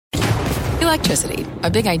Electricity, a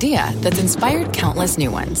big idea that's inspired countless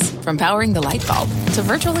new ones. From powering the light bulb to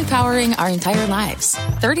virtually powering our entire lives.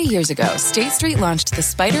 30 years ago, State Street launched the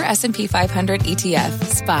Spider S&P 500 ETF,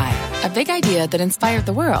 SPY. A big idea that inspired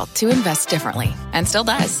the world to invest differently. And still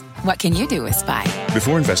does. What can you do with SPY?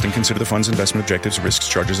 Before investing, consider the fund's investment objectives, risks,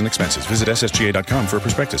 charges, and expenses. Visit ssga.com for a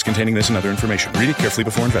prospectus containing this and other information. Read it carefully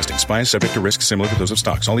before investing. SPY is subject to risks similar to those of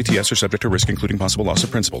stocks. All ETFs are subject to risk, including possible loss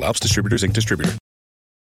of principal. Alps Distributors, Inc. Distributor.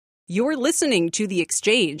 You're listening to The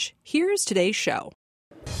Exchange. Here's today's show.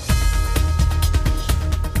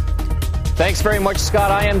 Thanks very much, Scott.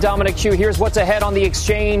 I am Dominic Chu. Here's what's ahead on The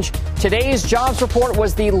Exchange. Today's jobs report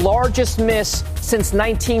was the largest miss since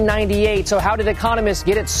 1998. So how did economists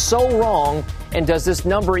get it so wrong? And does this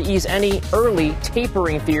number ease any early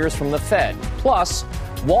tapering fears from the Fed? Plus,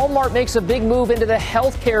 Walmart makes a big move into the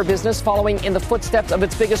healthcare business following in the footsteps of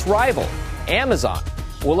its biggest rival, Amazon.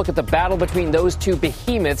 We'll look at the battle between those two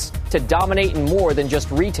behemoths to dominate in more than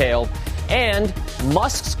just retail. And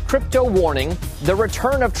Musk's crypto warning, the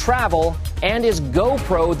return of travel, and is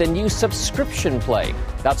GoPro the new subscription play?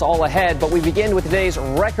 That's all ahead, but we begin with today's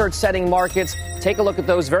record-setting markets. Take a look at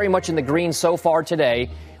those, very much in the green so far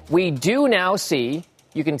today. We do now see,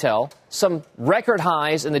 you can tell, some record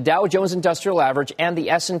highs in the Dow Jones Industrial Average and the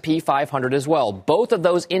S&P 500 as well. Both of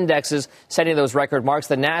those indexes setting those record marks.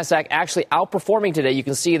 The NASDAQ actually outperforming today. You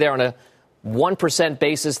can see there on a 1%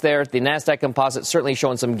 basis there. The NASDAQ composite certainly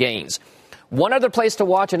showing some gains. One other place to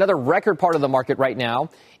watch, another record part of the market right now,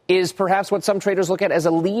 is perhaps what some traders look at as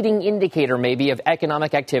a leading indicator maybe of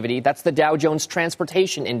economic activity. That's the Dow Jones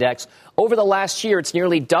Transportation Index. Over the last year, it's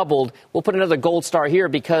nearly doubled. We'll put another gold star here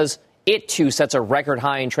because it, too, sets a record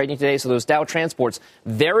high in trading today. So those Dow Transports,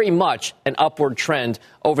 very much an upward trend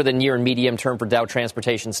over the near and medium term for Dow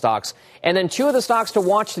Transportation stocks. And then two of the stocks to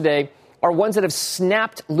watch today are ones that have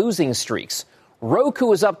snapped losing streaks.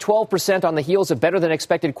 Roku is up 12% on the heels of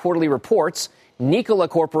better-than-expected quarterly reports. Nikola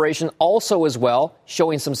Corporation also as well,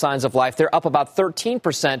 showing some signs of life. They're up about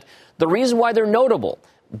 13%. The reason why they're notable,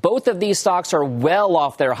 both of these stocks are well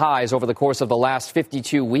off their highs over the course of the last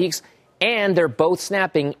 52 weeks, and they're both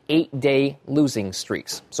snapping 8-day losing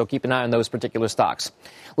streaks. So keep an eye on those particular stocks.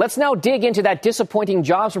 Let's now dig into that disappointing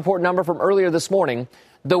jobs report number from earlier this morning.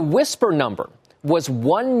 The whisper number was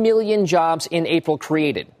 1 million jobs in April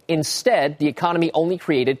created. Instead, the economy only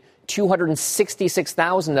created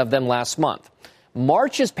 266,000 of them last month.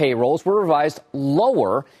 March's payrolls were revised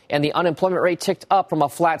lower, and the unemployment rate ticked up from a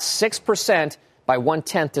flat 6% by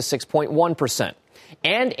 0.1% to 6.1%.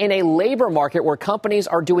 And in a labor market where companies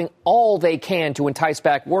are doing all they can to entice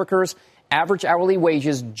back workers, average hourly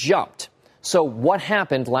wages jumped. So what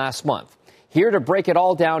happened last month? Here to break it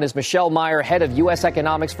all down is Michelle Meyer, head of U.S.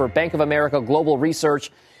 economics for Bank of America Global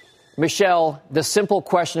Research. Michelle, the simple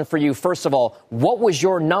question for you, first of all, what was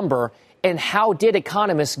your number and how did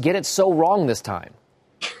economists get it so wrong this time?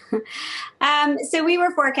 So we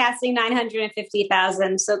were forecasting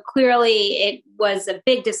 950,000. So clearly it was a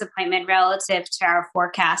big disappointment relative to our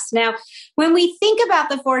forecast. Now, when we think about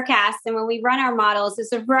the forecast and when we run our models,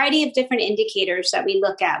 there's a variety of different indicators that we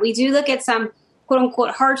look at. We do look at some quote unquote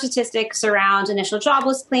hard statistics around initial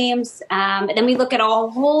jobless claims. And then we look at a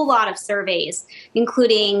whole lot of surveys,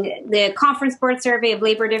 including the Conference Board survey of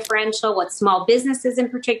labor differential, what small businesses in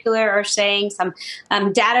particular are saying, some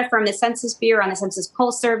data from the Census Bureau on the Census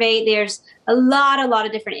Pulse survey. There's a lot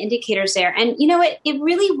of different indicators there. And you know what? It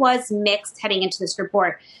really was mixed heading into this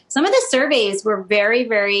report. Some of the surveys were very,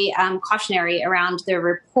 very cautionary around the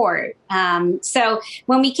report. So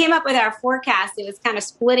when we came up with our forecast, it was kind of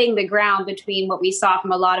splitting the ground between what we saw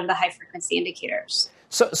from a lot of the high frequency indicators.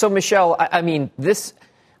 So Michelle, I mean,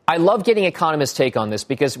 I love getting economists' take on this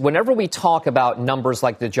because whenever we talk about numbers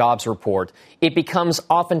like the jobs report, it becomes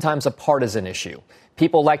oftentimes a partisan issue.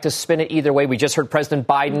 People like to spin it either way. We just heard President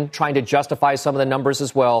Biden trying to justify some of the numbers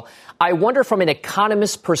as well. I wonder from an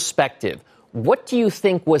economist's perspective, what do you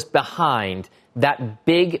think was behind that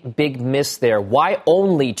big miss there? Why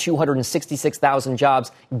only 266,000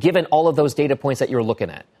 jobs, given all of those data points that you're looking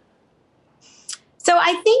at? So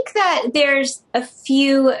I think that there's a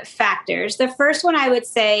few factors. The first one I would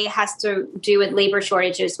say has to do with labor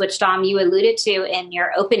shortages, which, Dom, you alluded to in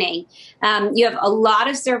your opening. You have a lot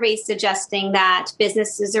of surveys suggesting that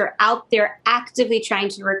businesses are out there actively trying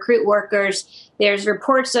to recruit workers. There's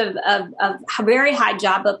reports of very high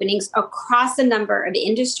job openings across a number of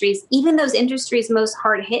industries, even those industries most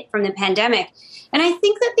hard hit from the pandemic. And I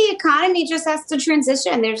think that the economy just has to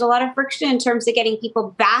transition. There's a lot of friction in terms of getting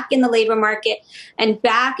people back in the labor market and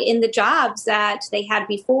back in the jobs that they had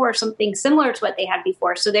before, something similar to what they had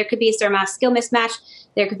before. So there could be some skill mismatch.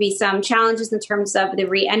 There could be some challenges in terms of the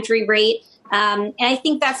reentry rate. And I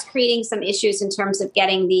think that's creating some issues in terms of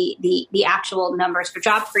getting the actual numbers for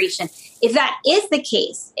job creation. If that is the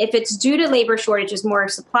case, if it's due to labor shortages, more a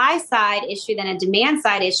supply side issue than a demand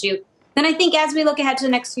side issue, then I think as we look ahead to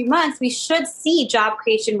the next few months, we should see job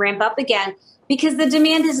creation ramp up again because the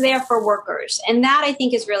demand is there for workers. And that I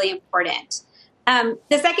think is really important.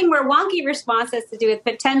 The second more wonky response has to do with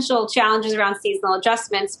potential challenges around seasonal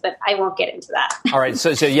adjustments, but I won't get into that. All right. So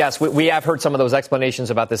yes, we have heard some of those explanations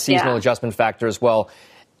about the seasonal adjustment factor as well.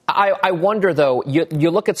 I wonder, though,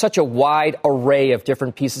 you look at such a wide array of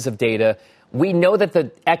different pieces of data. We know that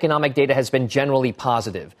the economic data has been generally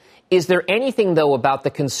positive. Is there anything, though, about the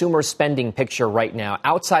consumer spending picture right now,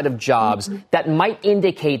 outside of jobs, that might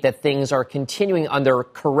indicate that things are continuing on their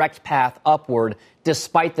correct path upward,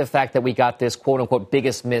 despite the fact that we got this, quote unquote,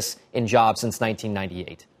 biggest miss in jobs since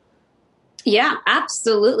 1998? Yeah,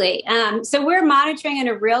 absolutely. So we're monitoring in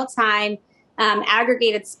a real time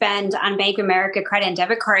aggregated spend on Bank of America credit and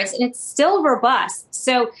debit cards, and it's still robust.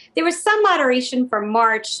 So there was some moderation for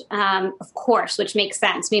March, of course, which makes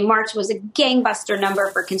sense. I mean, March was a gangbuster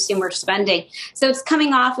number for consumer spending. So it's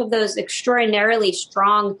coming off of those extraordinarily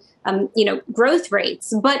strong growth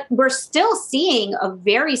rates, but we're still seeing a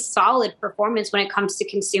very solid performance when it comes to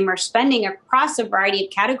consumer spending across a variety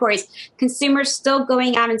of categories. Consumers still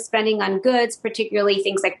going out and spending on goods, particularly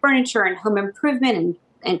things like furniture and home improvement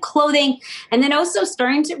and clothing, and then also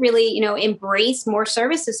starting to really, embrace more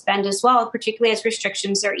services spend as well, particularly as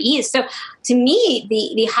restrictions are eased. So to me,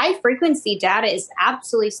 the high frequency data is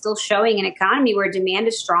absolutely still showing an economy where demand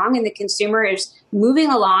is strong and the consumer is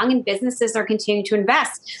moving along and businesses are continuing to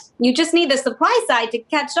invest. You just need the supply side to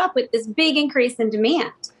catch up with this big increase in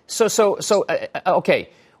demand. Okay.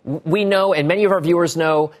 We know, and many of our viewers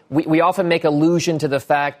know, we often make allusion to the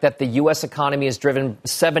fact that the U.S. economy is driven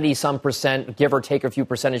 70-some%, give or take a few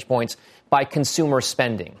percentage points, by consumer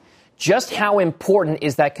spending. Just how important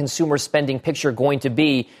is that consumer spending picture going to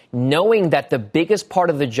be, knowing that the biggest part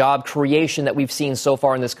of the job creation that we've seen so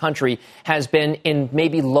far in this country has been in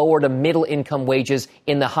maybe lower to middle income wages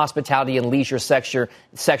in the hospitality and leisure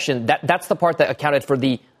section? That's the part that accounted for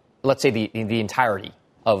the entirety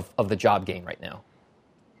of the job gain right now.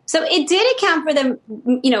 So it did account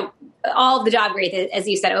for all of the job growth, as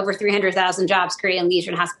you said, over 300,000 jobs created in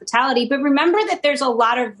leisure and hospitality. But remember that there's a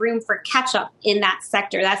lot of room for catch up in that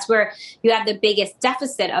sector. That's where you have the biggest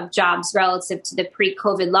deficit of jobs relative to the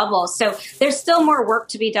pre-COVID levels. So there's still more work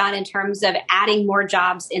to be done in terms of adding more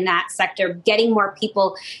jobs in that sector, getting more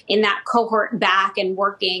people in that cohort back and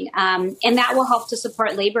working. And that will help to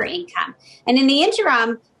support labor income. And in the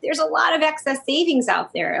interim, there's a lot of excess savings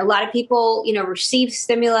out there. A lot of people, received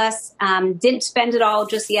stimulus, didn't spend it all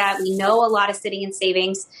just yet. We know a lot is sitting in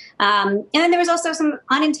savings. And then there was also some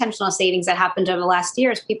unintentional savings that happened over the last year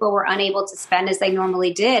as people were unable to spend as they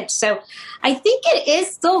normally did. So I think it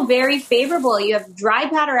is still very favorable. You have dry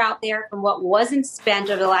powder out there from what wasn't spent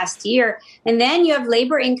over the last year. And then you have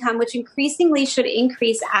labor income, which increasingly should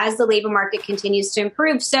increase as the labor market continues to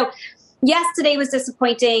improve. So yes, today was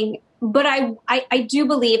disappointing, but I do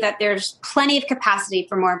believe that there's plenty of capacity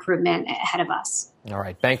for more improvement ahead of us. All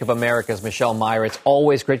right. Bank of America's Michelle Meyer. It's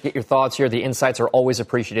always great to get your thoughts here. The insights are always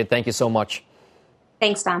appreciated. Thank you so much.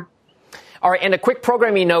 Thanks, Tom. All right. And a quick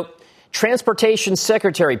programming note. Transportation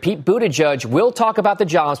Secretary Pete Buttigieg will talk about the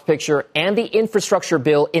jobs picture and the infrastructure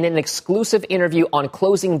bill in an exclusive interview on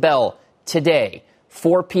Closing Bell today,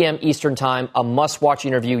 4 p.m. Eastern Time, a must-watch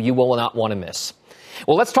interview you will not want to miss.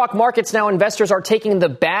 Well, let's talk markets now. Investors are taking the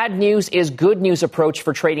bad news is good news approach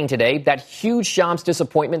for trading today. That huge jobs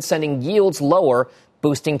disappointment sending yields lower,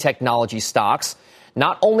 boosting technology stocks.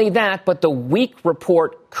 Not only that, but the weak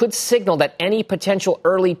report could signal that any potential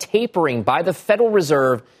early tapering by the Federal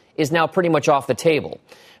Reserve is now pretty much off the table.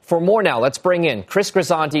 For more now, let's bring in Chris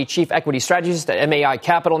Grisanti, Chief Equity Strategist at MAI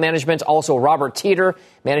Capital Management, also Robert Teeter,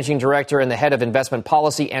 Managing Director and the Head of Investment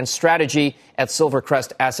Policy and Strategy at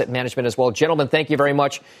Silvercrest Asset Management as well. Gentlemen, thank you very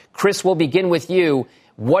much. Chris, we'll begin with you.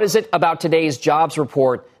 What is it about today's jobs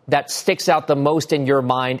report that sticks out the most in your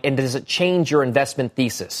mind, and does it change your investment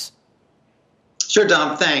thesis? Sure,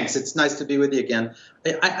 Dom. Thanks. It's nice to be with you again.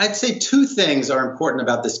 I'd say two things are important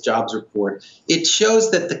about this jobs report. It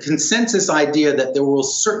shows that the consensus idea that there will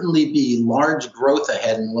certainly be large growth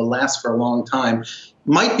ahead and will last for a long time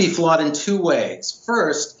might be flawed in two ways.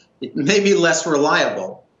 First, it may be less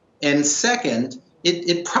reliable. And second,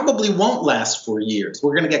 it probably won't last for years.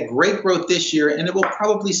 We're going to get great growth this year, and it will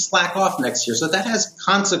probably slack off next year. So that has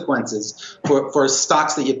consequences for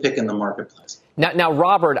stocks that you pick in the marketplace. Now,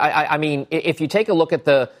 Robert, I mean, if you take a look at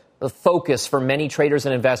the the focus for many traders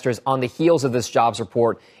and investors on the heels of this jobs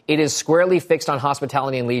report. It is squarely fixed on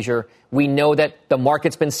hospitality and leisure. We know that the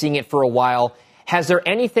market's been seeing it for a while. Has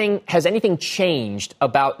anything changed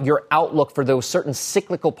about your outlook for those certain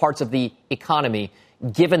cyclical parts of the economy,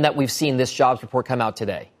 given that we've seen this jobs report come out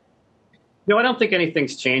today? No, I don't think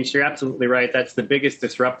anything's changed. You're absolutely right. That's the biggest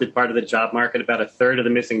disrupted part of the job market. About a third of the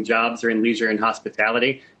missing jobs are in leisure and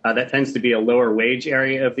hospitality. That tends to be a lower wage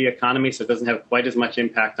area of the economy, so it doesn't have quite as much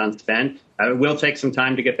impact on spend. It will take some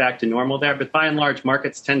time to get back to normal there, but by and large,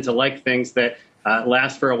 markets tend to like things that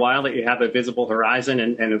last for a while, that you have a visible horizon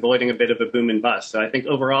and avoiding a bit of a boom and bust. So I think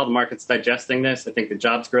overall, the market's digesting this. I think the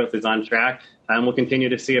jobs growth is on track, and we'll continue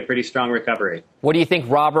to see a pretty strong recovery. What do you think,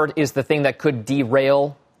 Robert, is the thing that could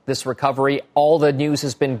derail this recovery? All the news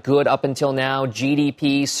has been good up until now.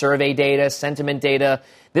 GDP, survey data, sentiment data.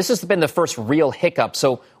 This has been the first real hiccup.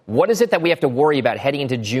 So what is it that we have to worry about heading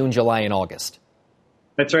into June, July, and August?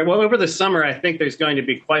 That's right. Well, over the summer, I think there's going to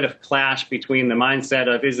be quite a clash between the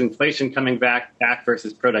mindset of is inflation coming back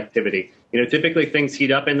versus productivity. Typically things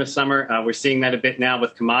heat up in the summer. We're seeing that a bit now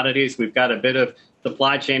with commodities. We've got a bit of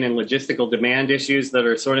supply chain and logistical demand issues that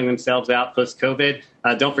are sorting themselves out post-COVID.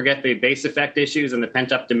 Don't forget the base effect issues and the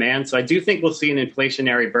pent-up demand. So I do think we'll see an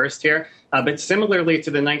inflationary burst here. But similarly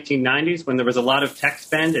to the 1990s, when there was a lot of tech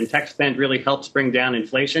spend, and tech spend really helps bring down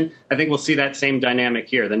inflation, I think we'll see that same dynamic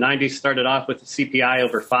here. The 90s started off with CPI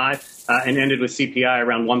over 5 and ended with CPI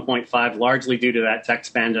around 1.5, largely due to that tech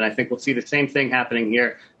spend. And I think we'll see the same thing happening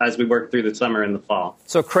here as we work through the summer and the fall.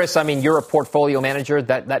 So, Chris, you're a portfolio manager.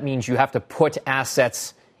 That means you have to put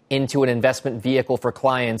assets into an investment vehicle for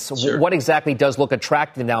clients. Sure. What exactly does look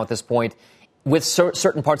attractive now at this point, with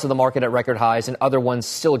certain parts of the market at record highs and other ones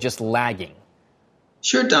still just lagging?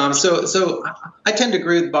 Sure, Dom. So I tend to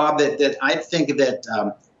agree with Bob that I think that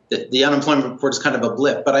the unemployment report is kind of a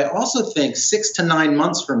blip. But I also think 6 to 9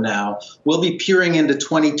 months from now, we'll be peering into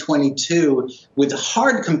 2022 with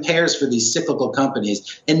hard compares for these cyclical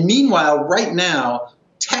companies. And meanwhile, right now,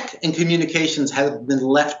 tech and communications have been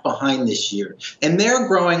left behind this year. And they're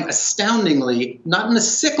growing astoundingly, not in a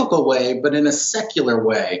cyclical way, but in a secular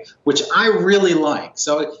way, which I really like.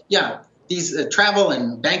 So, yeah, these travel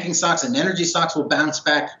and banking stocks and energy stocks will bounce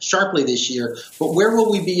back sharply this year. But where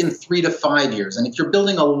will we be in 3 to 5 years? And if you're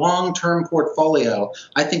building a long-term portfolio,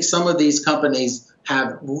 I think some of these companies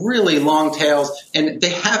have really long tails, and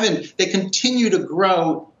they continue to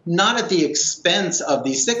grow not at the expense of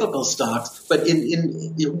these cyclical stocks, but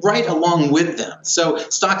in right along with them. So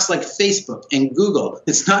stocks like Facebook and Google,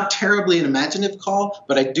 it's not terribly an imaginative call,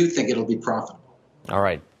 but I do think it'll be profitable. All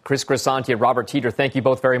right. Chris Grisanti and Robert Teeter, thank you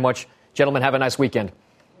both very much. Gentlemen, have a nice weekend.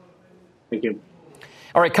 Thank you.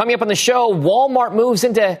 All right, coming up on the show, Walmart moves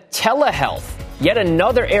into telehealth, yet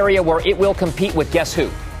another area where it will compete with, guess who?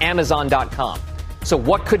 Amazon.com. So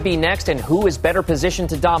what could be next, and who is better positioned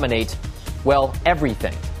to dominate? Well,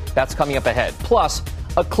 everything. That's coming up ahead. Plus,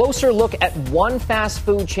 a closer look at one fast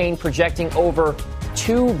food chain projecting over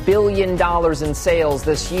 $2 billion in sales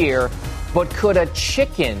this year. But could a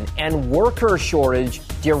chicken and worker shortage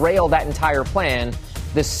derail that entire plan?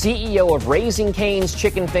 The CEO of Raising Cane's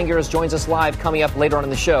Chicken Fingers joins us live coming up later on in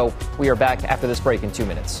the show. We are back after this break in 2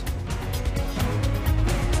 minutes.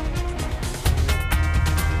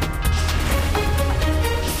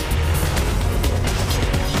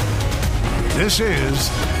 This is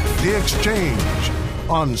The Exchange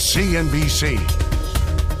on CNBC.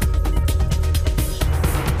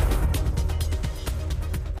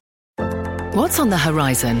 What's on the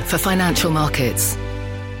horizon for financial markets?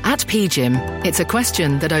 At PGIM, it's a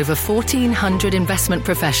question that over 1,400 investment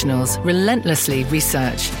professionals relentlessly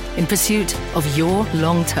research in pursuit of your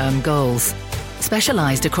long-term goals.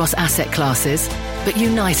 Specialized across asset classes, but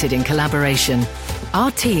united in collaboration,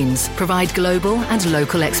 our teams provide global and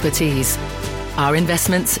local expertise. Our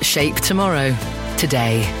investments shape tomorrow,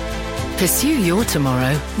 today. Pursue your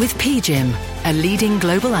tomorrow with PGIM, a leading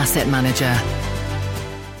global asset manager.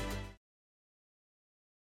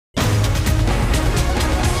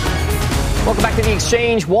 Welcome back to The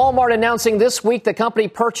Exchange. Walmart announcing this week the company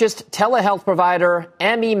purchased telehealth provider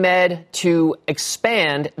MEmed to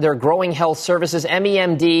expand their growing health services.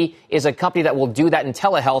 MEMD is a company that will do that in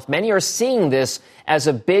telehealth. Many are seeing this as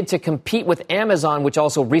a bid to compete with Amazon, which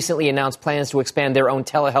also recently announced plans to expand their own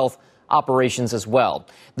telehealth operations as well.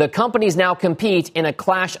 The companies now compete in a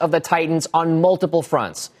clash of the titans on multiple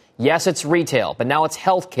fronts. Yes, it's retail, but now it's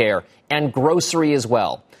healthcare and grocery as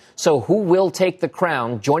well. So who will take the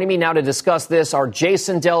crown? Joining me now to discuss this are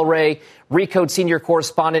Jason Del Rey, Recode Senior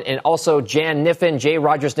Correspondent, and also Jan Niffen, J.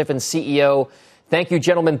 Rogers Niffen, CEO. Thank you,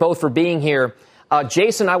 gentlemen, both for being here.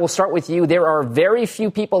 Jason, I will start with you. There are very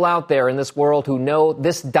few people out there in this world who know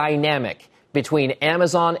this dynamic between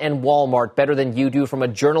Amazon and Walmart better than you do from a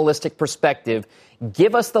journalistic perspective.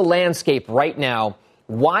 Give us the landscape right now.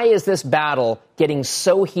 Why is this battle getting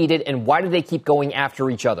so heated, and why do they keep going after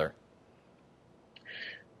each other?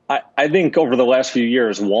 I think over the last few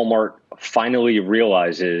years, Walmart finally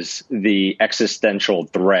realizes the existential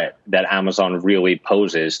threat that Amazon really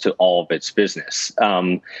poses to all of its business.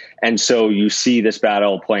 And so you see this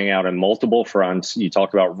battle playing out in multiple fronts. You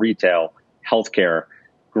talked about retail, healthcare,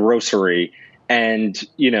 grocery. And,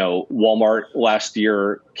 Walmart last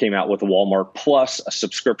year came out with Walmart Plus, a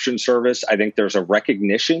subscription service. I think there's a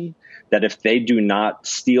recognition that if they do not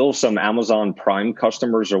steal some Amazon Prime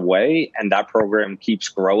customers away and that program keeps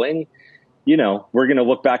growing, we're going to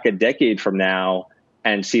look back a decade from now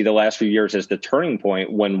and see the last few years as the turning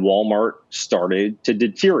point when Walmart started to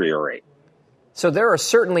deteriorate. So there are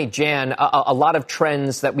certainly, Jan, a lot of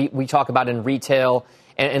trends that we talk about in retail.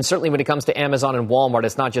 And certainly when it comes to Amazon and Walmart,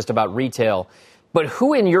 it's not just about retail. But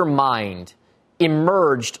who in your mind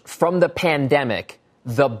emerged from the pandemic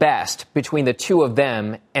the best between the two of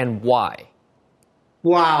them, and why?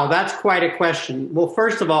 Wow, that's quite a question. Well,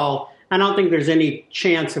 first of all, I don't think there's any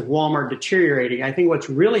chance of Walmart deteriorating. I think what's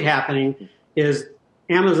really happening is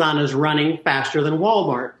Amazon is running faster than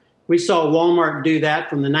Walmart. We saw Walmart do that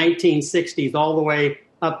from the 1960s all the way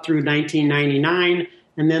up through 1999,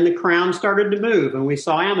 and then the crown started to move, and we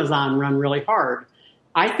saw Amazon run really hard.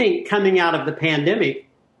 I think coming out of the pandemic,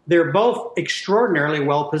 they're both extraordinarily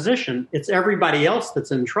well positioned. It's everybody else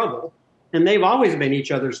that's in trouble. And they've always been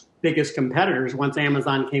each other's biggest competitors once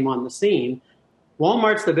Amazon came on the scene.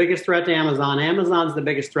 Walmart's the biggest threat to Amazon. Amazon's the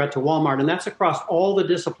biggest threat to Walmart. And that's across all the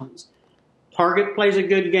disciplines. Target plays a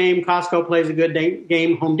good game. Costco plays a good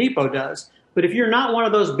game. Home Depot does. But if you're not one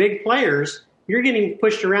of those big players, you're getting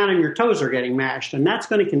pushed around and your toes are getting mashed. And that's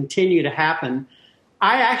going to continue to happen.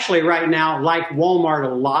 I actually right now like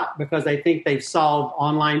Walmart a lot because I think they've solved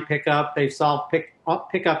online pickup. They've solved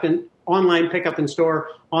online pickup in store,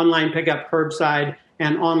 online pickup curbside,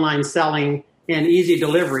 and online selling and easy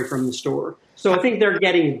delivery from the store. So I think they're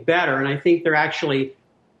getting better, and I think they're actually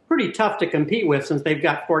pretty tough to compete with since they've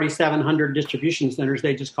got 4,700 distribution centers.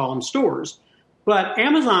 They just call them stores. But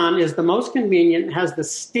Amazon is the most convenient, has the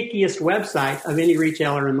stickiest website of any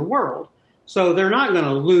retailer in the world. So they're not going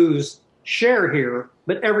to lose share here,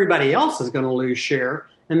 but everybody else is going to lose share.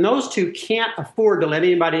 And those two can't afford to let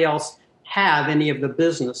anybody else have any of the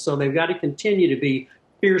business. So they've got to continue to be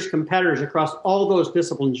fierce competitors across all those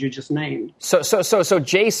disciplines you just named. So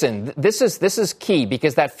Jason, this is key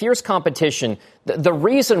because that fierce competition, the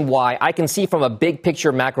reason why I can see from a big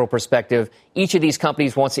picture macro perspective, each of these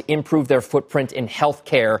companies wants to improve their footprint in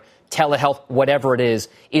healthcare, telehealth, whatever it is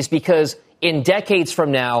because in decades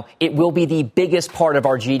from now, it will be the biggest part of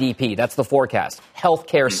our GDP. That's the forecast.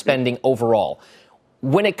 Healthcare spending overall.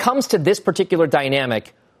 When it comes to this particular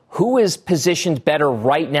dynamic, who is positioned better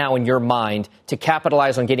right now in your mind to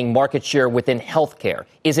capitalize on getting market share within healthcare?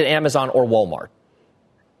 Is it Amazon or Walmart?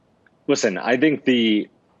 Listen, I think the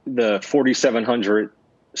 4,700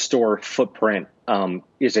 store footprint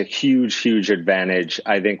is a huge advantage.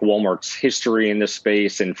 I think Walmart's history in this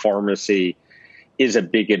space and pharmacy is a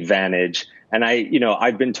big advantage. And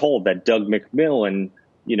I've been told that Doug McMillon,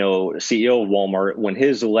 CEO of Walmart, when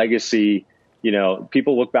his legacy,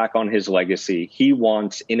 people look back on his legacy, he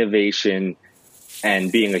wants innovation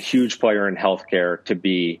and being a huge player in healthcare to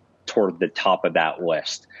be toward the top of that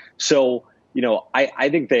list. So, I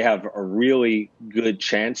think they have a really good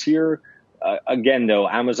chance here. Again, though,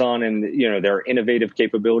 Amazon and, their innovative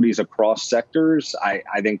capabilities across sectors,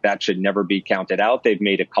 I think that should never be counted out. They've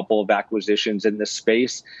made a couple of acquisitions in this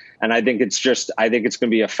space. And I think it's going to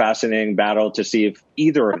be a fascinating battle to see if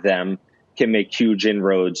either of them can make huge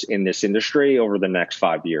inroads in this industry over the next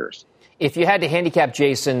 5 years. If you had to handicap,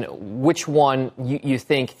 Jason, which one you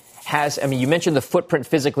think has, you mentioned the footprint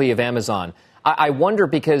physically of Amazon. I wonder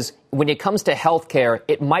because when it comes to healthcare,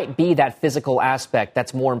 it might be that physical aspect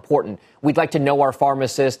that's more important. We'd like to know our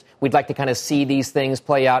pharmacist. We'd like to kind of see these things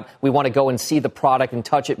play out. We want to go and see the product and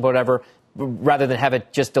touch it, whatever, rather than have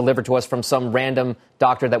it just delivered to us from some random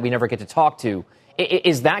doctor that we never get to talk to.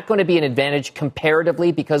 Is that going to be an advantage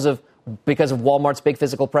comparatively because of Walmart's big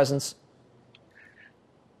physical presence?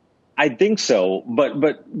 I think so,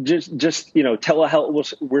 but just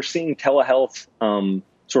telehealth. We're seeing telehealth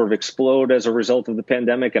sort of explode as a result of the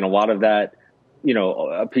pandemic, and a lot of that,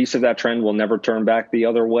 a piece of that trend will never turn back the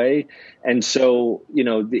other way. And so,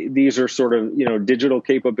 these are sort of, digital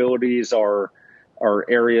capabilities are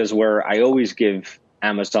areas where I always give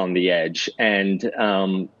Amazon the edge. And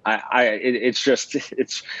I'm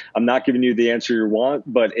not giving you the answer you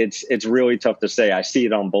want, but it's really tough to say. I see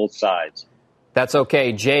it on both sides. That's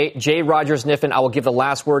okay. Jay Rogers Niffen, I will give the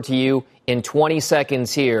last word to you in 20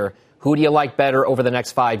 seconds here. Who do you like better over the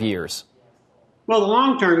next 5 years? Well, the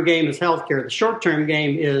long-term game is healthcare. The short-term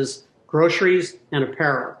game is groceries and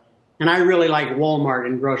apparel. And I really like Walmart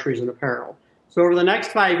in groceries and apparel. So over the next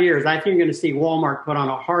 5 years, I think you're going to see Walmart put on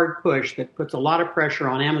a hard push that puts a lot of pressure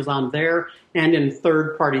on Amazon there and in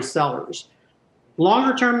third-party sellers.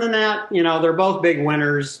 Longer term than that, they're both big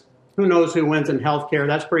winners. Who knows who wins in healthcare?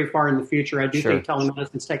 That's pretty far in the future. I do think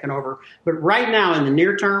telemedicine's taken over. But right now, in the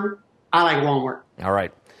near term, I like Walmart. All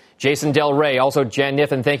right. Jason Del Rey, also Jan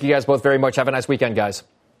Niffen, thank you guys both very much. Have a nice weekend, guys.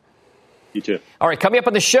 You too. All right, coming up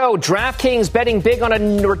on the show, DraftKings betting big on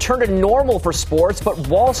a return to normal for sports, but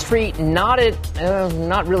Wall Street not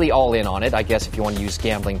really all in on it, I guess, if you want to use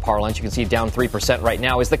gambling parlance. You can see it down 3% right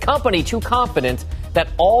now. Is the company too confident that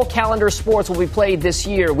all calendar sports will be played this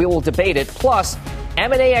year? We will debate it. Plus,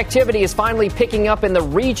 M&A activity is finally picking up in the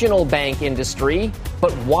regional bank industry,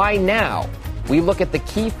 but why now? We look at the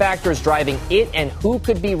key factors driving it and who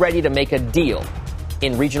could be ready to make a deal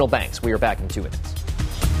in regional banks. We are back in 2 minutes.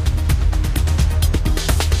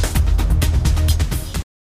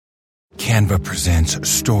 Canva presents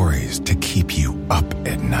stories to keep you up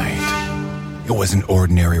at night. It was an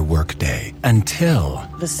ordinary workday until...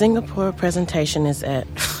 The Singapore presentation is at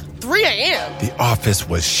 3 a.m. The office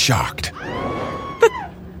was shocked. But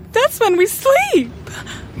that's when we sleep.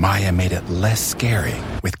 Maya made it less scary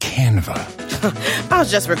with Canva. I'll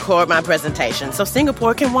just record my presentation so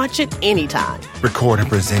Singapore can watch it anytime. Record and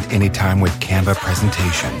present anytime with Canva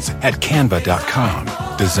presentations at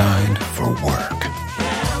canva.com. Designed for work.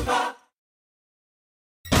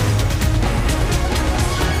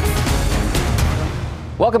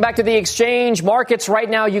 Welcome back to the Exchange. Markets right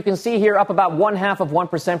now, you can see here, up about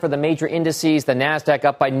 0.5% for the major indices. The NASDAQ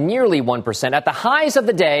up by nearly 1%. At the highs of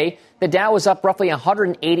the day, the Dow was up roughly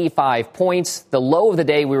 185 points. The low of the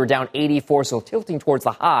day, we were down 84, so tilting towards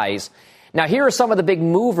the highs. Now, here are some of the big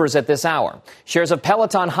movers at this hour. Shares of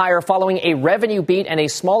Peloton higher following a revenue beat and a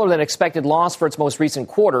smaller than expected loss for its most recent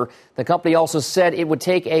quarter. The company also said it would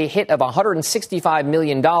take a hit of $165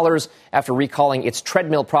 million after recalling its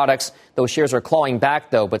treadmill products. Those shares are clawing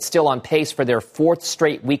back, though, but still on pace for their fourth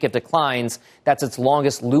straight week of declines. That's its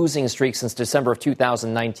longest losing streak since December of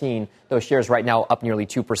 2019. Those shares right now up nearly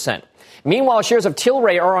 2%. Meanwhile, shares of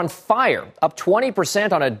Tilray are on fire, up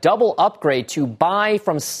 20% on a double upgrade to buy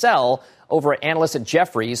from sell over at analysts at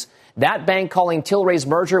Jefferies. That bank calling Tilray's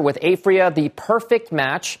merger with Aphria the perfect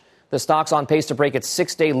match. The stock's on pace to break its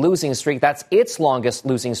 6-day losing streak. That's its longest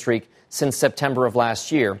losing streak since September of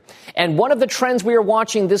last year. And one of the trends we are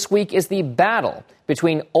watching this week is the battle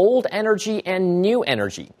between old energy and new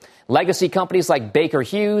energy. Legacy companies like Baker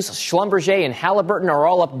Hughes, Schlumberger, and Halliburton are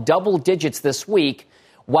all up double digits this week,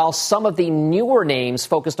 while some of the newer names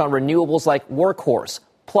focused on renewables like Workhorse,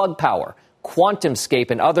 Plug Power, QuantumScape,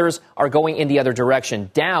 and others are going in the other direction,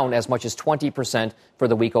 down as much as 20% for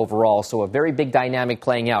the week overall. So a very big dynamic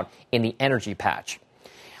playing out in the energy patch.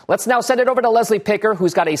 Let's now send it over to Leslie Picker,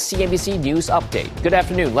 who's got a CNBC News update. Good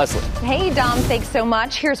afternoon, Leslie. Hey, Dom. Thanks so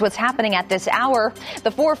much. Here's what's happening at this hour.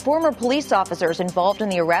 The 4 former police officers involved in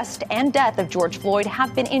the arrest and death of George Floyd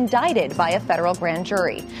have been indicted by a federal grand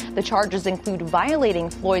jury. The charges include violating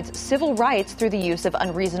Floyd's civil rights through the use of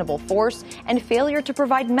unreasonable force and failure to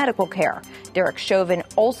provide medical care. Derek Chauvin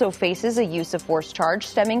also faces a use of force charge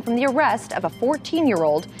stemming from the arrest of a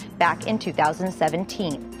 14-year-old back in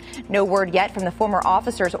 2017. No word yet from the former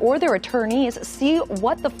officers or their attorneys. See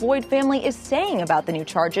what the Floyd family is saying about the new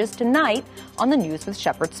charges tonight on the News with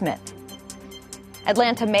Shepard Smith.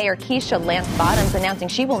 Atlanta Mayor Keisha Lance Bottoms announcing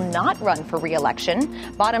she will not run for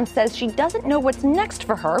re-election. Bottoms says she doesn't know what's next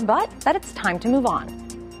for her, but that it's time to move on.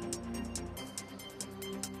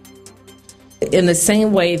 In the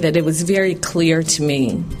same way that it was very clear to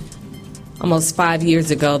me almost 5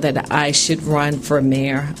 years ago that I should run for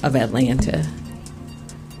mayor of Atlanta,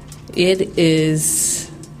 it is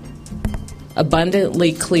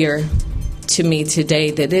abundantly clear to me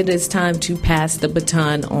today that it is time to pass the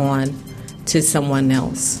baton on to someone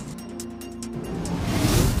else.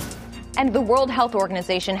 And the World Health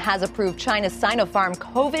Organization has approved China's Sinopharm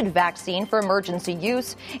COVID vaccine for emergency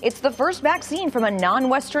use. It's the first vaccine from a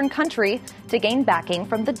non-Western country to gain backing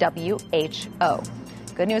from the WHO.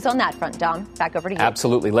 Good news on that front, Dom. Back over to you.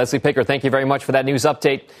 Absolutely. Leslie Picker, thank you very much for that news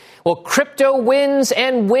update. Well, crypto wins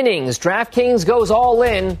and winnings. DraftKings goes all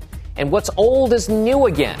in, and what's old is new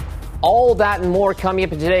again. All that and more coming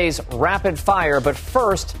up in today's Rapid Fire. But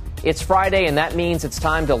first, It's Friday, and that means it's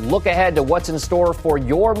time to look ahead to what's in store for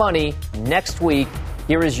your money next week.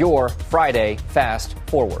 Here is your Friday Fast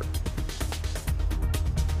Forward.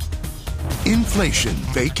 Inflation,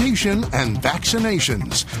 vacation, and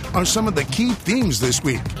vaccinations are some of the key themes this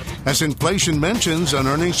week. As inflation mentions on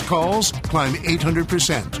earnings calls climb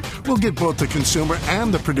 800%. We'll get both the consumer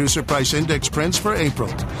and the producer price index prints for April.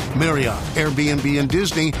 Marriott, Airbnb, and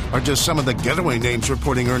Disney are just some of the getaway names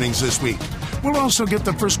reporting earnings this week. We'll also get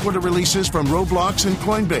the first quarter releases from Roblox and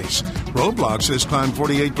Coinbase. Roblox has climbed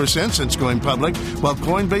 48% since going public, while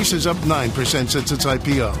Coinbase is up 9% since its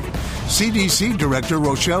IPO. CDC Director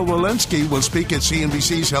Rochelle Walensky will speak at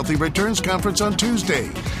CNBC's Healthy Returns Conference on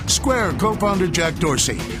Tuesday. Square co-founder Jack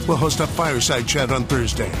Dorsey will host a fireside chat on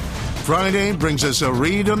Thursday. Friday brings us a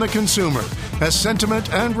read on the consumer, as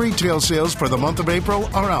sentiment and retail sales for the month of April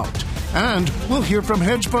are out. And we'll hear from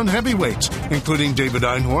hedge fund heavyweights, including David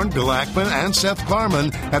Einhorn, Bill Ackman, and Seth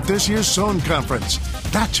Klarman at this year's Sohn Conference.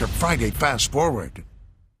 That's your Friday Fast Forward.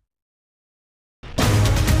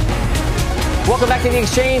 Welcome back to The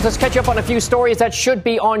Exchange. Let's catch up on a few stories that should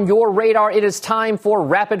be on your radar. It is time for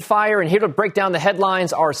Rapid Fire, and here to break down the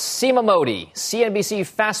headlines are Seema Modi, CNBC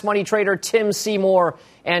Fast Money trader Tim Seymour,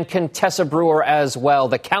 and Contessa Brewer as well,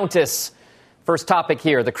 the Countess. First topic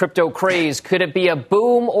here, the crypto craze. Could it be a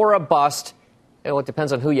boom or a bust? Well, it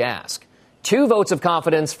depends on who you ask. 2 votes of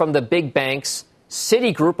confidence from the big banks,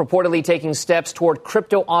 Citigroup reportedly taking steps toward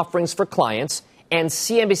crypto offerings for clients, and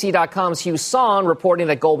CNBC.com's Hugh Son reporting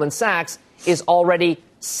that Goldman Sachs is already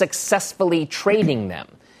successfully trading them.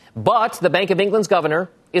 But the Bank of England's governor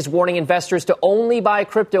is warning investors to only buy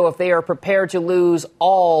crypto if they are prepared to lose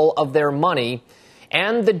all of their money.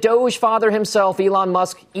 And the Doge father himself, Elon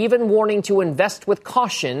Musk, even warning to invest with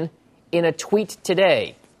caution in a tweet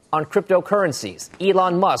today on cryptocurrencies.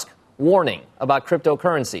 Elon Musk warning about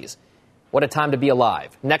cryptocurrencies. What a time to be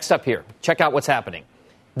alive. Next up here, check out what's happening.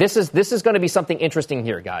 This is going to be something interesting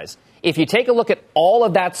here, guys. If you take a look at all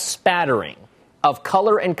of that spattering of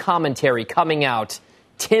color and commentary coming out,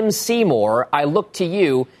 Tim Seymour, I look to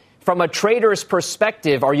you. From a trader's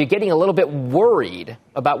perspective, are you getting a little bit worried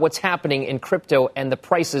about what's happening in crypto and the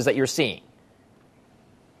prices that you're seeing?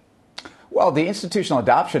 Well, the institutional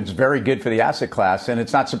adoption is very good for the asset class, and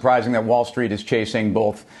it's not surprising that Wall Street is chasing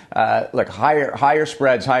both higher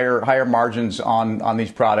spreads, higher margins on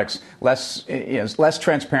these products, less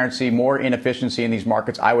transparency, more inefficiency in these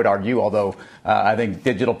markets. I would argue, although I think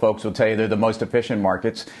digital folks will tell you they're the most efficient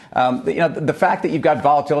markets. The fact that you've got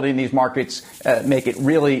volatility in these markets make it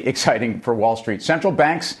really exciting for Wall Street. Central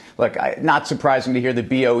banks, not surprising to hear the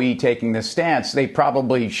BOE taking this stance. They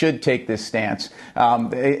probably should take this stance.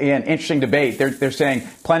 And interesting debate. They're saying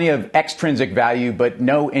plenty of extrinsic value, but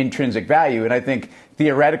no intrinsic value. And I think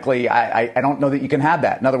theoretically, I don't know that you can have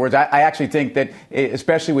that. In other words, I actually think that,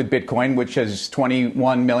 especially with Bitcoin, which has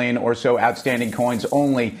 21 million or so outstanding coins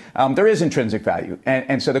only, there is intrinsic value.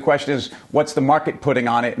 And so the question is, what's the market putting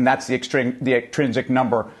on it? And that's the extrinsic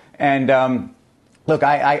number. And look,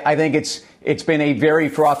 I think it's been a very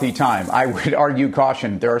frothy time. I would argue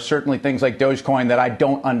caution. There are certainly things like Dogecoin that I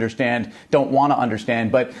don't understand, don't want to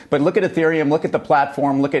understand. But look at Ethereum, look at the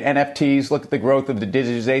platform, look at NFTs, look at the growth of the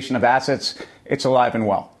digitization of assets. It's alive and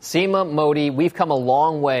well. Seema Modi, we've come a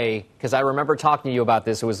long way, because I remember talking to you about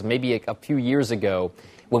this. It was maybe a few years ago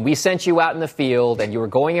when we sent you out in the field and you were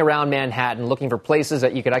going around Manhattan looking for places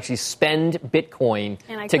that you could actually spend Bitcoin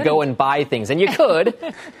to go and buy things. And you could.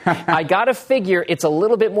 I got to figure it's a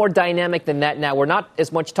little bit more dynamic than that now. We're not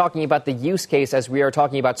as much talking about the use case as we are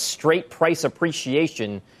talking about straight price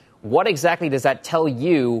appreciation. What exactly does that tell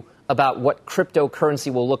you about what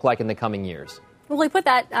cryptocurrency will look like in the coming years? Well, we put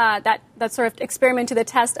that sort of experiment to the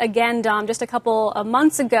test again, Dom, just a couple of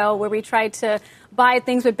months ago, where we tried to buy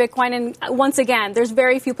things with Bitcoin. And once again, there's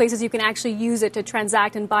very few places you can actually use it to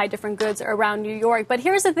transact and buy different goods around New York. But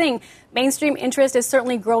here's the thing. Mainstream interest is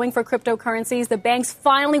certainly growing for cryptocurrencies. The banks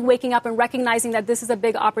finally waking up and recognizing that this is a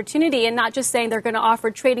big opportunity, and not just saying they're going to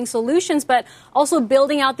offer trading solutions, but also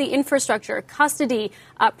building out the infrastructure, custody,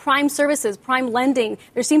 prime services, prime lending.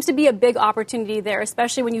 There seems to be a big opportunity there,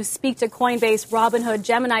 especially when you speak to Coinbase, Robinhood,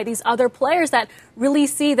 Gemini, these other players that really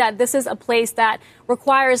see that this is a place that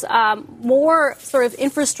requires more sort of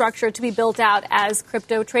infrastructure to be built out as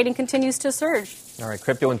crypto trading continues to surge. All right,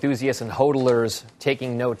 crypto enthusiasts and hodlers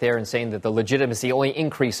taking note there and saying that the legitimacy only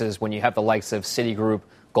increases when you have the likes of Citigroup,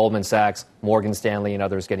 Goldman Sachs, Morgan Stanley, and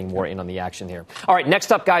others getting more in on the action here. All right,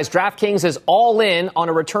 next up, guys, DraftKings is all in on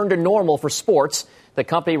a return to normal for sports. The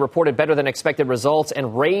company reported better than expected results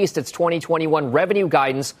and raised its 2021 revenue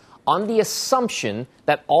guidance on the assumption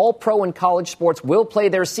that all pro and college sports will play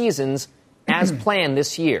their seasons as planned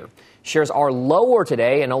this year. Shares are lower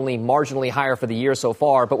today and only marginally higher for the year so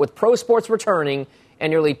far. But with pro sports returning and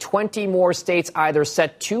nearly 20 more states either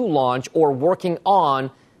set to launch or working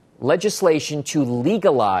on legislation to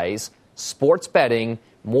legalize sports betting,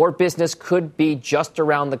 more business could be just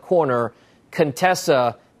around the corner.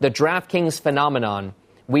 Contessa, the DraftKings phenomenon.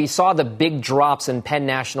 We saw the big drops in Penn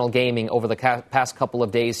National Gaming over the past couple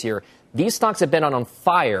of days here. These stocks have been on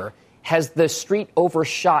fire. Has the street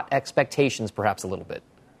overshot expectations perhaps a little bit?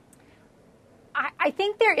 I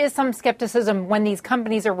think there is some skepticism when these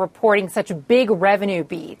companies are reporting such big revenue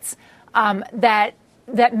beats that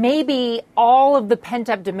maybe all of the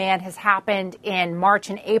pent-up demand has happened in March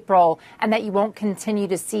and April and that you won't continue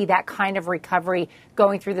to see that kind of recovery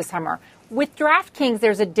going through the summer. With DraftKings,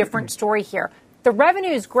 there's a different story here. The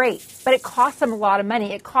revenue is great, but it costs them a lot of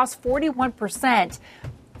money. It costs 41%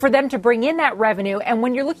 for them to bring in that revenue. And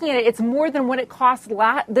when you're looking at it, it's more than what it cost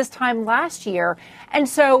this time last year. And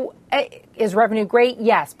so is revenue great?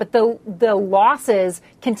 Yes. But the losses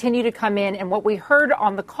continue to come in. And what we heard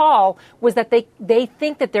on the call was that they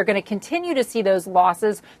think that they're going to continue to see those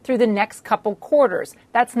losses through the next couple quarters.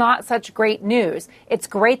 That's not such great news. It's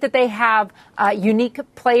great that they have unique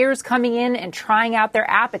players coming in and trying out their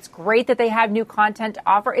app. It's great that they have new content to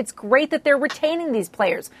offer. It's great that they're retaining these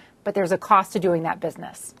players. But there's a cost to doing that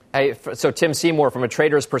business. So, Tim Seymour, from a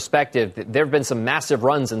trader's perspective, there have been some massive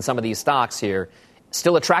runs in some of these stocks here.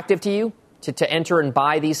 Still attractive to you to enter and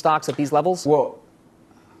buy these stocks at these levels? Well,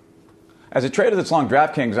 as a trader that's long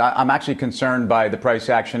DraftKings, I'm actually concerned by the price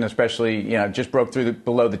action, especially, just broke through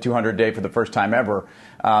below the 200-day for the first time ever,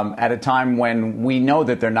 at a time when we know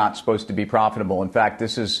that they're not supposed to be profitable. In fact,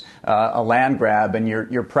 this is a land grab, and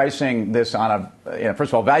you're pricing this on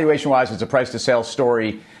first of all, valuation-wise, it's a price-to-sales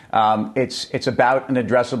story. It's about an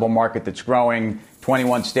addressable market that's growing,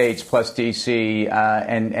 21 states plus D.C.,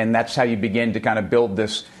 and that's how you begin to kind of build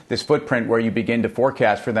this footprint where you begin to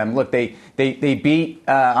forecast for them. Look, they beat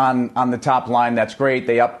on the top line. That's great.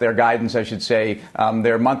 They upped their guidance, I should say.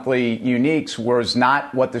 Their monthly uniques was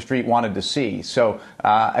not what the street wanted to see. So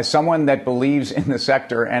as someone that believes in the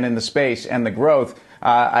sector and in the space and the growth,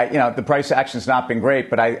 the price action's not been great,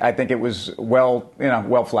 but I think it was well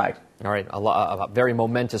flagged. All right, a very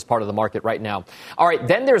momentous part of the market right now. All right,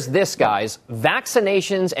 then there's this, guys.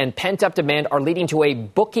 Vaccinations and pent-up demand are leading to a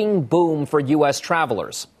booking boom for U.S.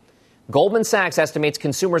 travelers. Goldman Sachs estimates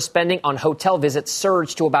consumer spending on hotel visits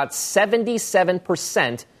surged to about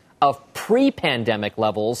 77% of pre-pandemic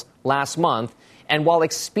levels last month. And while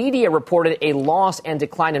Expedia reported a loss and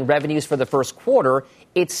decline in revenues for the first quarter,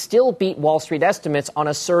 it still beat Wall Street estimates on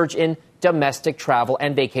a surge in domestic travel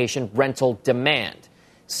and vacation rental demand.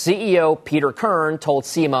 CEO Peter Kern told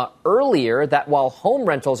SEMA earlier that while home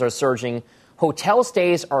rentals are surging, hotel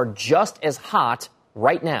stays are just as hot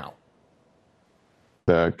right now.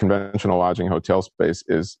 The conventional lodging hotel space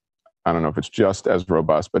is, I don't know if it's just as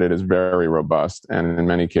robust, but it is very robust. And in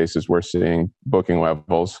many cases, we're seeing booking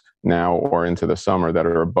levels now or into the summer that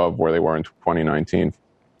are above where they were in 2019.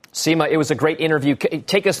 SEMA, it was a great interview.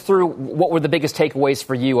 Take us through what were the biggest takeaways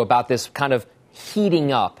for you about this kind of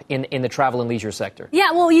heating up in the travel and leisure sector.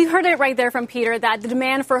 Yeah, well, you heard it right there from Peter, that the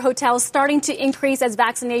demand for hotels starting to increase as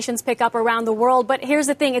vaccinations pick up around the world. But here's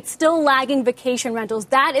the thing, it's still lagging vacation rentals.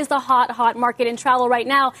 That is the hot market in travel right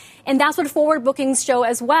now. And that's what forward bookings show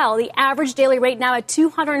as well. The average daily rate now at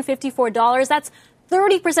 $254. That's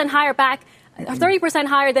 30%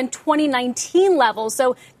 higher than 2019 levels.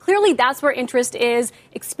 So clearly that's where interest is.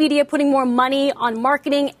 Expedia putting more money on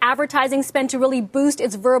marketing, advertising spend to really boost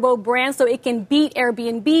its Vrbo brand so it can beat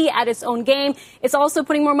Airbnb at its own game. It's also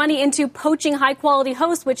putting more money into poaching high-quality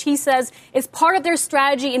hosts, which he says is part of their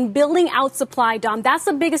strategy in building out supply, Dom. That's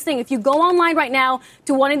the biggest thing. If you go online right now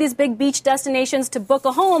to one of these big beach destinations to book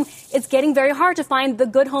a home, it's getting very hard to find the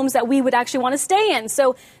good homes that we would actually want to stay in.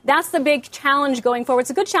 So that's the big challenge going forward. It's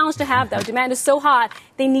a good challenge to have, though. Demand is so hot,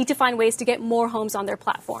 they need to find ways to get more homes on their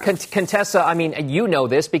platform. Contessa, I mean, you know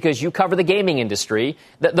this because you cover the gaming industry.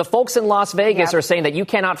 The folks in Las Vegas are saying that you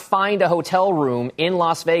cannot find a hotel room in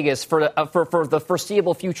Las Vegas for the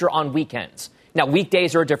foreseeable future on weekends. Now,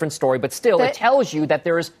 weekdays are a different story, but still, it tells you that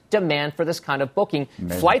there is demand for this kind of booking.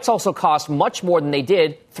 Amazing. Flights also cost much more than they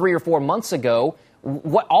did 3 or 4 months ago.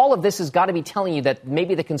 All of this has got to be telling you that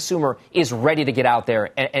maybe the consumer is ready to get out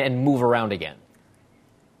there and move around again.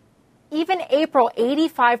 even April,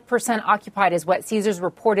 85% occupied is what Caesars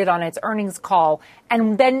reported on its earnings call.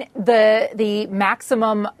 And then the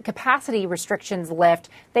maximum capacity restrictions lift.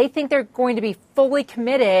 They think they're going to be fully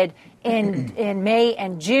committed in May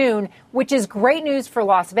and June, which is great news for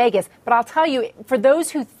Las Vegas. But I'll tell you, for those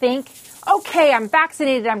who think, okay, I'm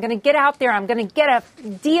vaccinated, I'm going to get out there, I'm going to get a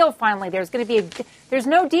deal finally. There's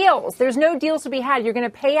no deals. There's no deals to be had. You're going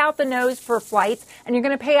to pay out the nose for flights, and you're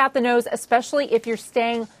going to pay out the nose, especially if you're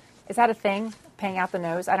staying. Is that a thing? Paying out the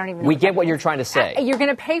nose? I don't even know. We get what you're trying to say. You're going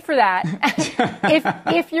to pay for that.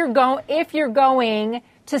 if you're going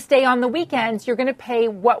to stay on the weekends, you're going to pay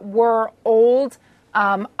what were old,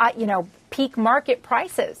 peak market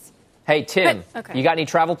prices. Hey, Tim, You got any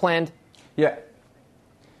travel planned? Yeah.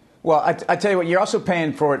 Well, I tell you what, you're also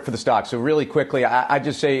paying for it for the stock. So really quickly, I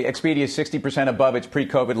just say Expedia is 60% above its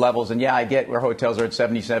pre-COVID levels. And yeah, I get where hotels are at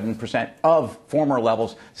 77% of former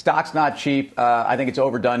levels. Stock's not cheap. I think it's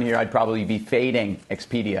overdone here. I'd probably be fading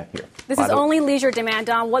Expedia here. This is only leisure demand,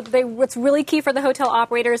 Don. What's really key for the hotel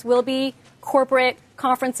operators will be corporate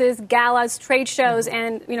conferences, galas, trade shows,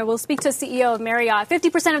 and, we'll speak to CEO of Marriott.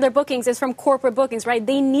 50% of their bookings is from corporate bookings, right?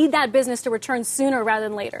 They need that business to return sooner rather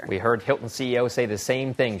than later. We heard Hilton CEO say the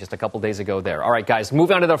same thing just a couple days ago there. All right, guys,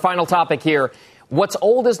 moving on to the final topic here. What's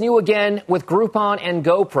old is new again with Groupon and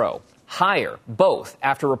GoPro. Higher, both,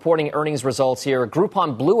 after reporting earnings results here.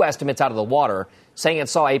 Groupon blew estimates out of the water, saying it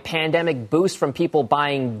saw a pandemic boost from people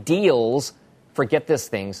buying deals. Forget this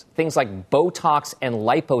things like Botox and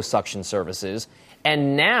liposuction services,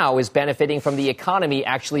 and now is benefiting from the economy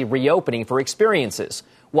actually reopening for experiences.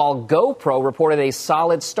 While GoPro reported a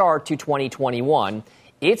solid start to 2021,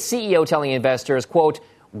 its CEO telling investors, quote,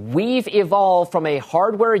 "We've evolved from a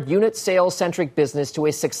hardware unit sales-centric business to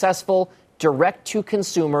a successful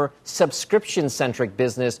direct-to-consumer subscription-centric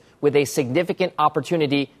business with a significant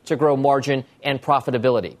opportunity to grow margin and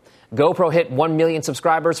profitability." GoPro hit 1 million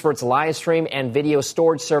subscribers for its live stream and video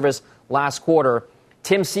storage service last quarter.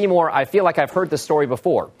 Tim Seymour, I feel like I've heard this story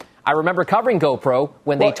before. I remember covering GoPro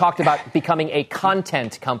when they talked about becoming a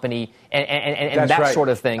content company and that sort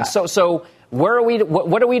of thing. So where are we?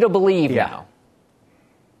 What are we to believe now?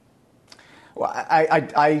 Well,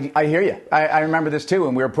 I hear you. I remember this too,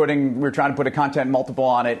 and we were trying to put a content multiple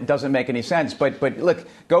on it. It doesn't make any sense. But look,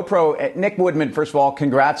 GoPro, Nick Woodman, first of all,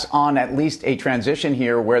 congrats on at least a transition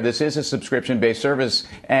here where this is a subscription-based service,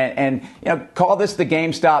 and call this the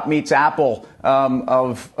GameStop meets Apple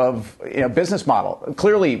of business model.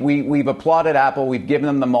 Clearly, we've applauded Apple. We've given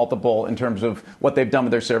them the multiple in terms of what they've done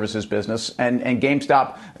with their services business, and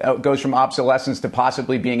GameStop goes from obsolescence to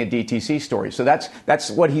possibly being a DTC story. So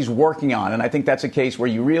that's what he's working on, and I think that's a case where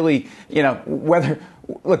you really,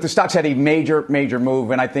 look, the stock's had a major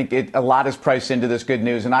move, and I think a lot is priced into this good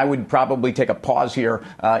news. And I would probably take a pause here,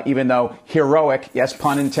 even though heroic, yes,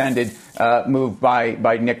 pun intended, move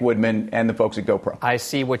by Nick Woodman and the folks at GoPro. I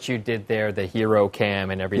see what you did there, the hero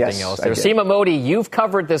cam and everything else. There, Seema Modi, you've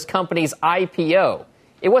covered this company's IPO.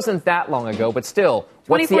 It wasn't that long ago, but still.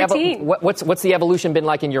 What's the evolution been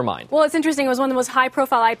like in your mind? Well, it's interesting. It was one of the most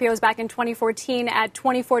high-profile IPOs back in 2014 at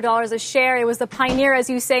 $24 a share. It was the pioneer, as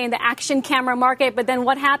you say, in the action camera market. But then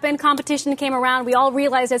what happened? Competition came around. We all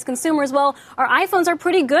realized as consumers, well, our iPhones are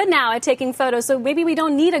pretty good now at taking photos, so maybe we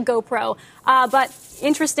don't need a GoPro. But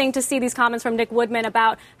interesting to see these comments from Nick Woodman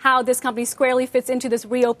about how this company squarely fits into this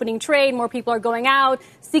reopening trade. More people are going out,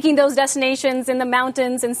 seeking those destinations in the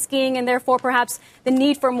mountains and skiing, and therefore perhaps the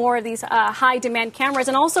need for more of these high-demand cameras,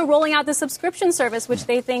 and also rolling out the subscription service, which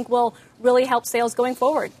they think will really help sales going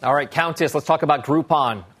forward. All right, Countess, let's talk about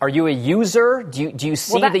Groupon. Are you a user? Do you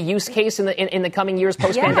see the use case in the coming years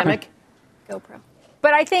post-pandemic? Yeah. GoPro.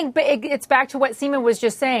 But I think it's back to what Seema was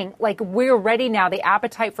just saying. Like, we're ready now. The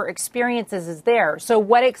appetite for experiences is there. So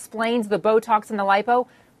what explains the Botox and the lipo?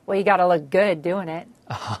 Well, you got to look good doing it.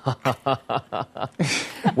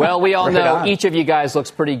 Well, we all know each of you guys looks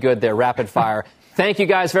pretty good there, rapid fire. Thank you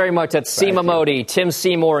guys very much. That's Seema Modi, Tim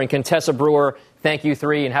Seymour, and Contessa Brewer. Thank you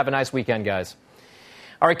three, and have a nice weekend, guys.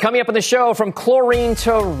 All right, coming up on the show, from chlorine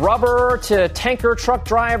to rubber to tanker truck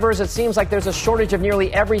drivers, it seems like there's a shortage of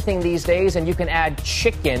nearly everything these days, and you can add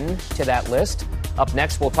chicken to that list. Up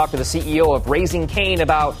next, we'll talk to the CEO of Raising Cane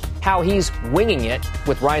about how he's winging it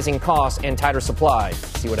with rising costs and tighter supply.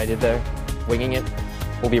 See what I did there? Winging it?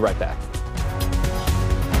 We'll be right back.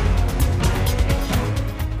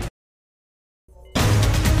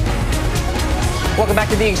 Welcome back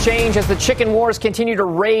to The Exchange. As the chicken wars continue to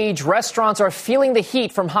rage, restaurants are feeling the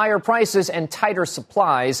heat from higher prices and tighter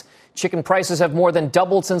supplies. Chicken prices have more than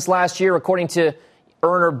doubled since last year, according to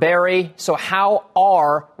Erner Barry. So how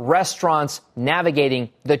are restaurants navigating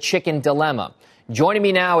the chicken dilemma? Joining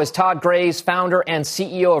me now is Todd Graves, founder and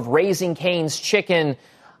CEO of Raising Cane's Chicken.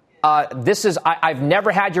 I've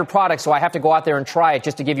never had your product, so I have to go out there and try it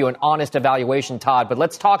just to give you an honest evaluation, Todd. But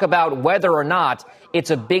let's talk about whether or not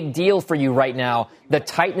it's a big deal for you right now, the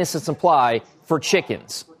tightness of supply for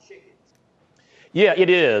chickens. Yeah, it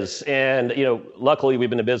is. And, luckily we've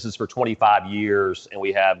been in business for 25 years and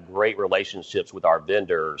we have great relationships with our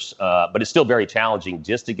vendors. But it's still very challenging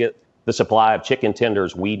just to get the supply of chicken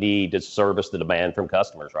tenders we need to service the demand from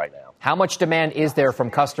customers right now. How much demand is there from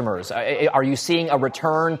customers? Are you seeing a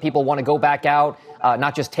return? People want to go back out,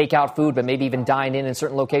 not just take out food, but maybe even dine in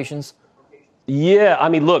certain locations? Yeah, I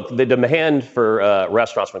mean, look, the demand for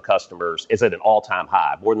restaurants from customers is at an all-time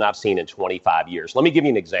high, more than I've seen in 25 years. Let me give you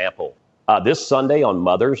an example. This Sunday on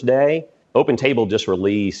Mother's Day, OpenTable just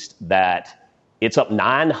released that it's up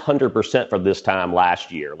 900% from this time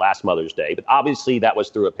last Mother's Day. But obviously that was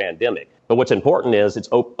through a pandemic. But what's important is it's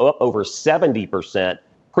up over 70%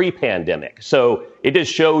 pre-pandemic. So it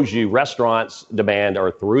just shows you restaurants' demand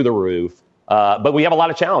are through the roof. But we have a lot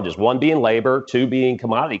of challenges. One being labor, two being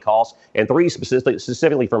commodity costs, and three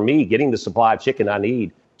specifically for me, getting the supply of chicken I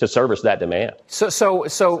need to service that demand.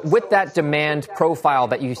 So with that demand profile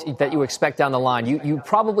that you expect down the line, you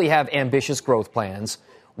probably have ambitious growth plans.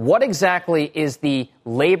 What exactly is the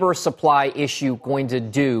labor supply issue going to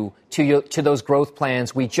do to those growth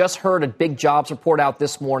plans? We just heard a big jobs report out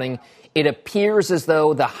this morning. It appears as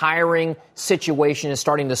though the hiring situation is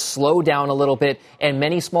starting to slow down a little bit, and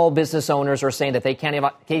many small business owners are saying that they can't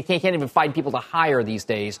even find people to hire these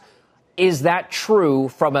days. Is that true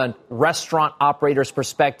from a restaurant operator's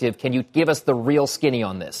perspective? Can you give us the real skinny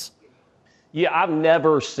on this? Yeah, I've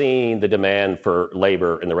never seen the demand for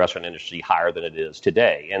labor in the restaurant industry higher than it is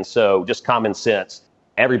today. And so just common sense,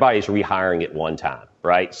 everybody's rehiring at one time,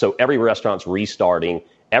 right? So every restaurant's restarting.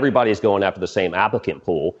 Everybody's going after the same applicant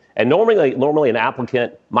pool. And normally an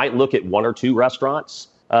applicant might look at one or two restaurants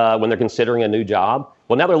when they're considering a new job.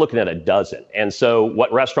 Well, now they're looking at a dozen. And so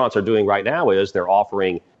what restaurants are doing right now is they're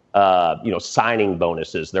offering signing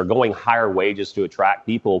bonuses. They're going higher wages to attract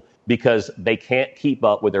people because they can't keep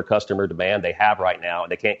up with their customer demand they have right now,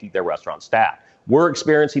 and they can't keep their restaurant staffed. We're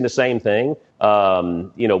experiencing the same thing,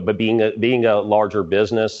 but being a larger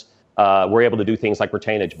business, we're able to do things like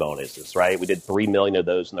retainage bonuses, right? We did 3 million of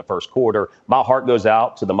those in the first quarter. My heart goes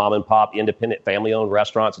out to the mom and pop, independent, family-owned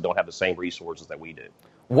restaurants that don't have the same resources that we do.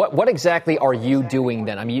 What exactly are you doing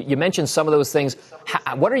then? I mean, you mentioned some of those things.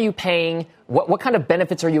 What are you paying? What kind of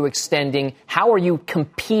benefits are you extending? How are you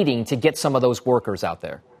competing to get some of those workers out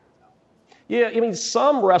there? Yeah, I mean,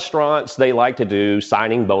 some restaurants, they like to do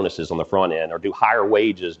signing bonuses on the front end or do higher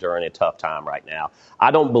wages during a tough time right now.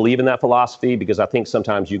 I don't believe in that philosophy because I think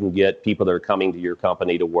sometimes you can get people that are coming to your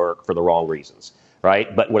company to work for the wrong reasons,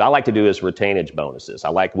 right? But what I like to do is retainage bonuses. I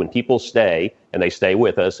like when people stay and they stay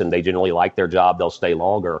with us and they generally like their job, they'll stay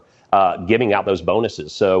longer, giving out those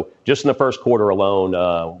bonuses. So just in the first quarter alone,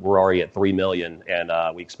 we're already at 3 million, and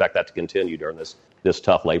we expect that to continue during this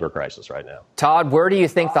tough labor crisis right now. Todd, where do you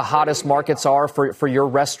think the hottest markets are for your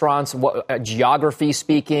restaurants? Geography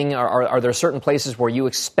speaking, are there certain places where you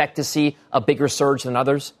expect to see a bigger surge than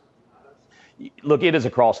others? Look, it is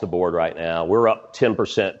across the board right now. We're up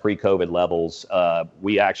 10% pre-COVID levels.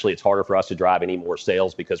 It's harder for us to drive any more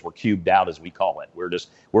sales because we're cubed out, as we call it.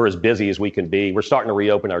 We're as busy as we can be. We're starting to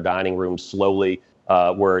reopen our dining rooms slowly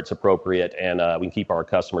where it's appropriate, and we can keep our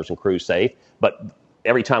customers and crew safe. But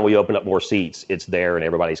every time we open up more seats, it's there and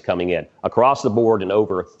everybody's coming in. Across the board in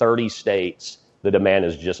over 30 states, the demand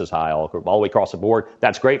is just as high all the way across the board.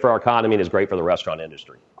 That's great for our economy and is great for the restaurant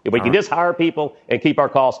industry. If we can just hire people and keep our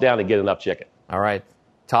costs down and get enough chicken. All right.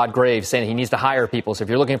 Todd Graves saying he needs to hire people. So if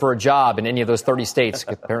you're looking for a job in any of those 30 states,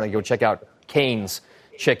 apparently go check out Cane's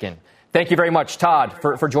Chicken. Thank you very much, Todd,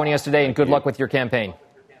 for joining us today, and good luck with your campaign.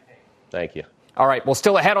 Thank you. All right. Well,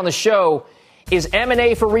 still ahead on the show, is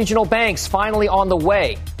M&A for regional banks finally on the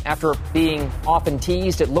way? After being often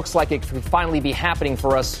teased, it looks like it could finally be happening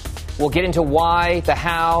for us. We'll get into why, the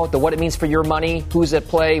how, the what it means for your money, who's at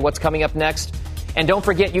play, what's coming up next. And don't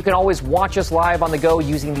forget, you can always watch us live on the go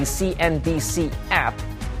using the CNBC app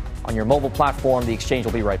on your mobile platform. The Exchange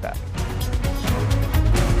will be right back.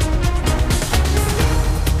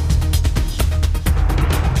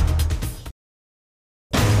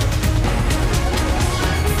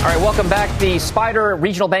 All right, welcome back. The Spider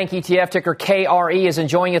Regional Bank ETF, ticker KRE, is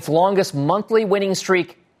enjoying its longest monthly winning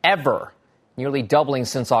streak ever, nearly doubling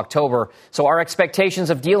since October. So our expectations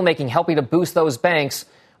of deal making helping to boost those banks.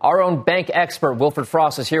 Our own bank expert, Wilfred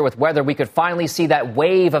Frost, is here with whether we could finally see that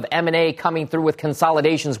wave of M&A coming through with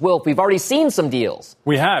consolidations. Wilf, we've already seen some deals.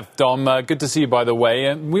 We have, Dom. Good to see you, by the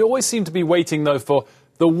way. We always seem to be waiting, though, for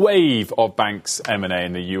the wave of banks M&A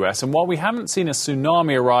in the US. And while we haven't seen a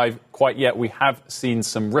tsunami arrive quite yet, we have seen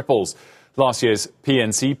some ripples. Last year's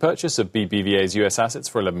PNC purchase of BBVA's US assets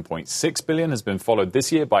for $11.6 billion has been followed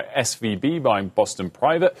this year by SVB buying Boston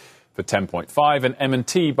Private for $10.5 and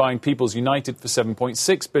M&T buying People's United for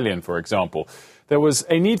 $7.6 billion, for example. There was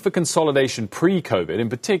a need for consolidation pre-COVID, in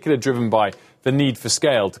particular driven by the need for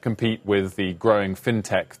scale to compete with the growing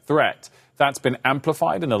fintech threat. That's been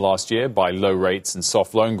amplified in the last year by low rates and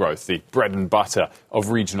soft loan growth, the bread and butter of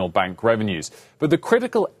regional bank revenues. But the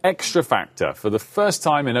critical extra factor, for the first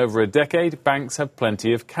time in over a decade, banks have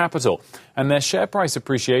plenty of capital. And their share price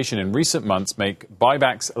appreciation in recent months make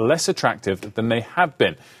buybacks less attractive than they have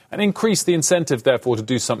been, and increase the incentive, therefore, to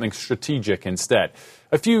do something strategic instead.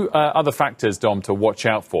 A few other factors, Dom, to watch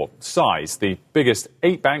out for. Size. The biggest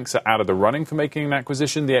 8 banks are out of the running for making an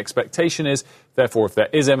acquisition. The expectation is, therefore, if there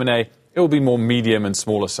is M&A, it will be more medium and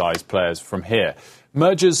smaller sized players from here.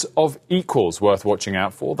 Mergers of equals worth watching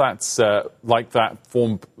out for. That's like that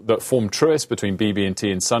formed Truist between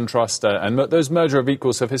BB&T and SunTrust. And those merger of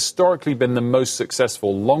equals have historically been the most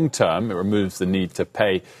successful long term. It removes the need to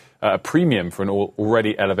pay a premium for an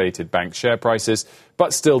already elevated bank share prices,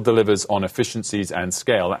 but still delivers on efficiencies and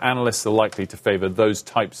scale. Analysts are likely to favor those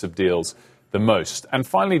types of deals the most. And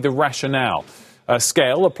finally, the rationale.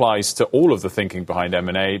 Scale applies to all of the thinking behind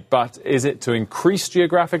M&A, but is it to increase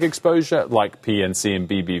geographic exposure, like PNC and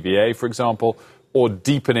BBVA, for example, or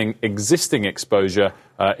deepening existing exposure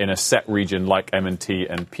in a set region like M&T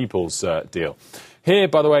and People's deal? Here,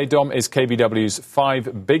 by the way, Dom, is KBW's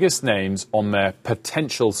 5 biggest names on their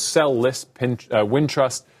potential sell list: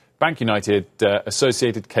 Wintrust, Bank United,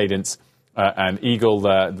 Associated Cadence, and Eagle,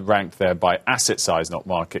 ranked there by asset size, not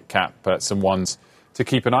market cap. Some ones to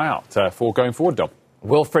keep an eye out for going forward, Dom.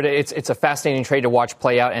 Wilfred, it's a fascinating trade to watch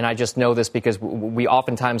play out, and I just know this because we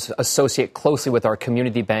oftentimes associate closely with our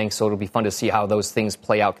community banks, so it'll be fun to see how those things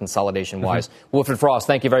play out consolidation-wise. Wilfred Frost,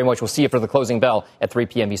 thank you very much. We'll see you for the closing bell at 3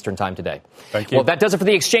 p.m. Eastern Time today. Thank you. Well, that does it for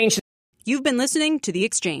The Exchange. You've been listening to The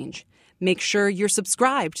Exchange. Make sure you're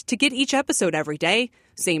subscribed to get each episode every day,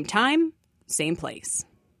 same time, same place.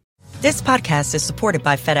 This podcast is supported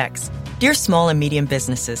by FedEx. Dear small and medium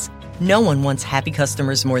businesses, no one wants happy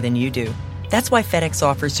customers more than you do. That's why FedEx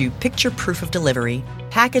offers you picture proof of delivery,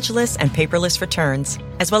 packageless and paperless returns,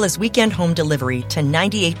 as well as weekend home delivery to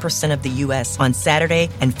 98% of the U.S. on Saturday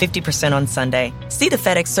and 50% on Sunday. See the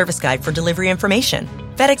FedEx service guide for delivery information.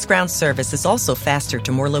 FedEx Ground service is also faster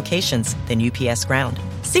to more locations than UPS Ground.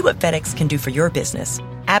 See what FedEx can do for your business.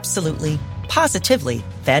 Absolutely, positively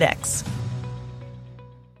FedEx.